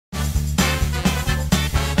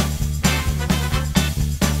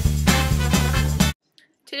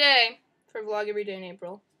for Vlog Every Day in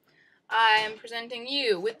April, I am presenting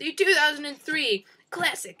you with the 2003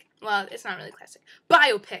 classic, well, it's not really classic,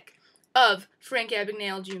 biopic of Frank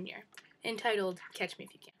Abagnale Jr., entitled Catch Me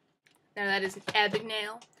If You Can. Now that is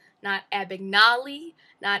Abagnale, not Abagnale,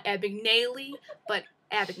 not Abagnale, but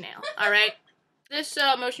Abagnale, alright? This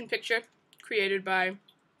motion picture, created by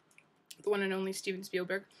the one and only Steven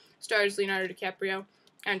Spielberg, stars Leonardo DiCaprio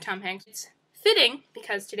and Tom Hanks. It's fitting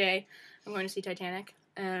because today I'm going to see Titanic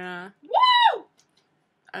in an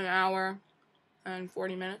hour and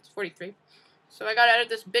 40 minutes, 43. So I gotta edit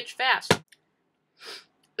this bitch fast.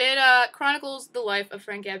 It chronicles the life of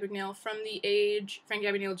Frank Abagnale from the age, Frank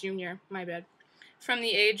Abagnale Jr., my bad, from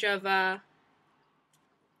the age of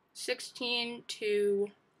 16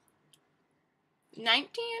 to 19,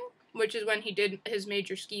 which is when he did his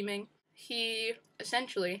major scheming. He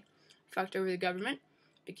essentially fucked over the government,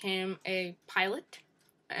 became a pilot,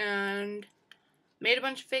 and made a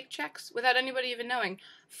bunch of fake checks without anybody even knowing.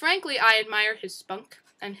 Frankly, I admire his spunk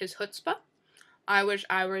and his chutzpah. I wish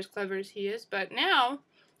I were as clever as he is, but now,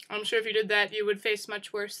 I'm sure if you did that, you would face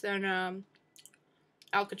much worse than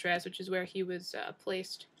Alcatraz, which is where he was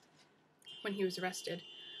placed when he was arrested,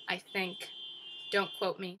 I think. Don't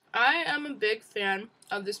quote me. I am a big fan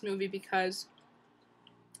of this movie because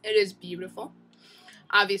it is beautiful.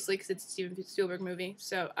 Obviously, because it's a Steven Spielberg movie,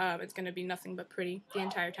 so it's going to be nothing but pretty the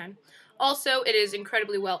entire time. Also, it is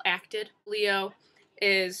incredibly well acted. Leo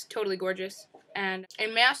is totally gorgeous and a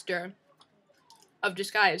master of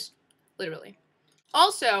disguise, literally.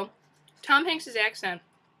 Also, Tom Hanks' accent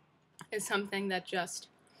is something that just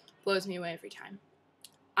blows me away every time.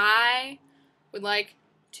 I would like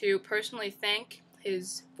to personally thank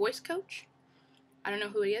his voice coach. I don't know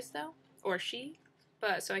who he is, though, or she,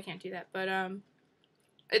 but so I can't do that. But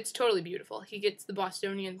it's totally beautiful. He gets the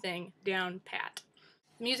Bostonian thing down pat.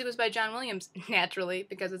 The music was by John Williams, naturally,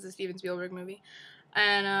 because it's a Steven Spielberg movie.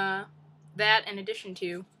 And that, in addition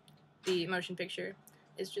to the motion picture,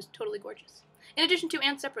 is just totally gorgeous. In addition to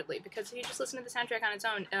and separately, because if you just listen to the soundtrack on its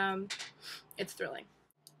own, it's thrilling.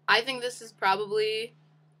 I think this is probably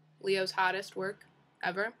Leo's hottest work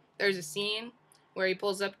ever. There's a scene where he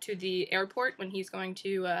pulls up to the airport when he's going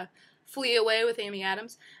to flee away with Amy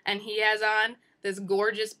Adams, and he has on this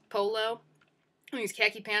gorgeous polo, and these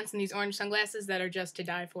khaki pants, and these orange sunglasses that are just to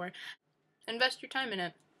die for. Invest your time in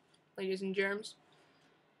it, ladies and germs.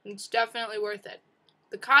 It's definitely worth it.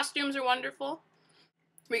 The costumes are wonderful.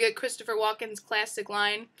 We get Christopher Walken's classic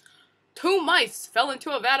line, "2 mice fell into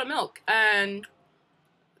a vat of milk," and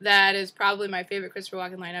that is probably my favorite Christopher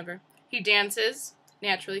Walken line ever. He dances,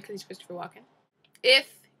 naturally, because he's Christopher Walken.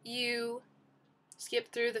 If you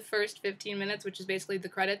skip through the first 15 minutes, which is basically the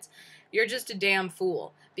credits, you're just a damn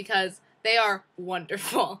fool, because they are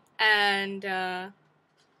wonderful, and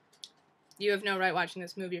you have no right watching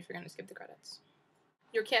this movie if you're going to skip the credits.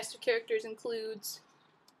 Your cast of characters includes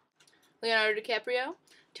Leonardo DiCaprio,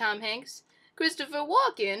 Tom Hanks, Christopher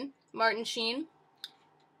Walken, Martin Sheen,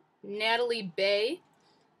 Natalie Bay,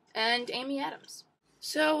 and Amy Adams.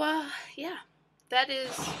 So, yeah, that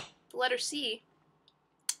is the letter C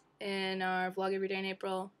in our Vlog Every Day in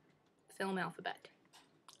April film alphabet.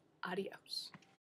 Adios.